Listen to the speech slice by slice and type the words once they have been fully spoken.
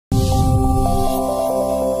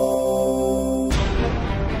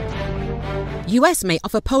US may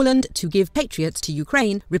offer Poland to give Patriots to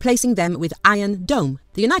Ukraine, replacing them with Iron Dome.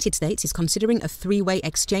 The United States is considering a three-way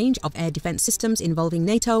exchange of air defense systems involving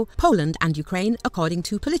NATO, Poland and Ukraine, according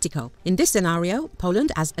to Politico. In this scenario,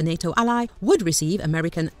 Poland, as a NATO ally, would receive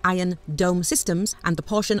American Iron Dome systems, and the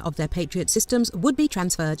portion of their Patriot systems would be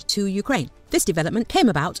transferred to Ukraine. This development came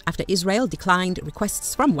about after Israel declined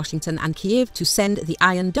requests from Washington and Kiev to send the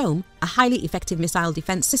Iron Dome, a highly effective missile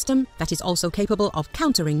defense system that is also capable of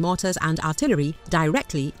countering mortars and artillery,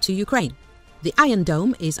 directly to Ukraine. The Iron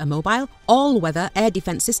Dome is a mobile, all-weather air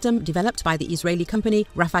defense system developed by the Israeli company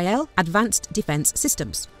Rafael Advanced Defense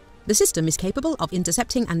Systems. The system is capable of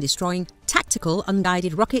intercepting and destroying tactical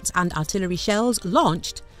unguided rockets and artillery shells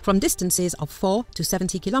launched from distances of 4 to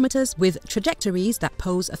 70 kilometers with trajectories that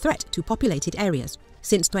pose a threat to populated areas.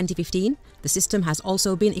 Since 2015, the system has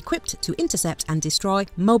also been equipped to intercept and destroy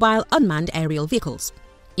mobile unmanned aerial vehicles.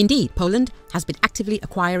 Indeed, Poland has been actively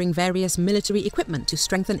acquiring various military equipment to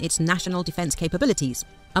strengthen its national defense capabilities.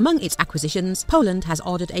 Among its acquisitions, Poland has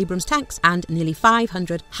ordered Abrams tanks and nearly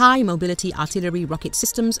 500 high-mobility artillery rocket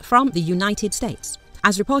systems from the United States.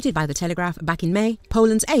 As reported by The Telegraph back in May,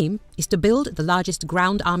 Poland's aim is to build the largest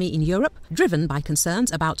ground army in Europe, driven by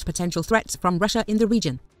concerns about potential threats from Russia in the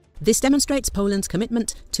region. This demonstrates Poland's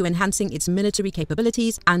commitment to enhancing its military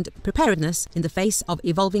capabilities and preparedness in the face of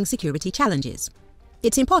evolving security challenges.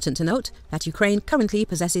 It's important to note that Ukraine currently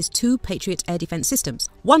possesses two Patriot air defense systems.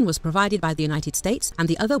 One was provided by the United States and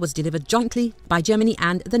the other was delivered jointly by Germany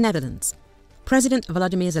and the Netherlands. President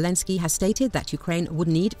Volodymyr Zelenski has stated that Ukraine would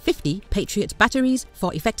need 50 Patriot batteries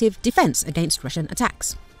for effective defense against Russian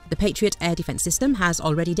attacks. The Patriot air defense system has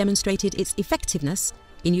already demonstrated its effectiveness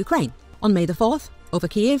in Ukraine. On May the 4th, over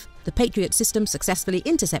Kyiv, the Patriot system successfully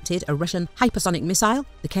intercepted a Russian hypersonic missile,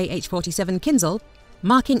 the Kh-47 Kinzhal,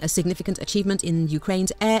 marking a significant achievement in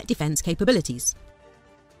Ukraine's air defense capabilities.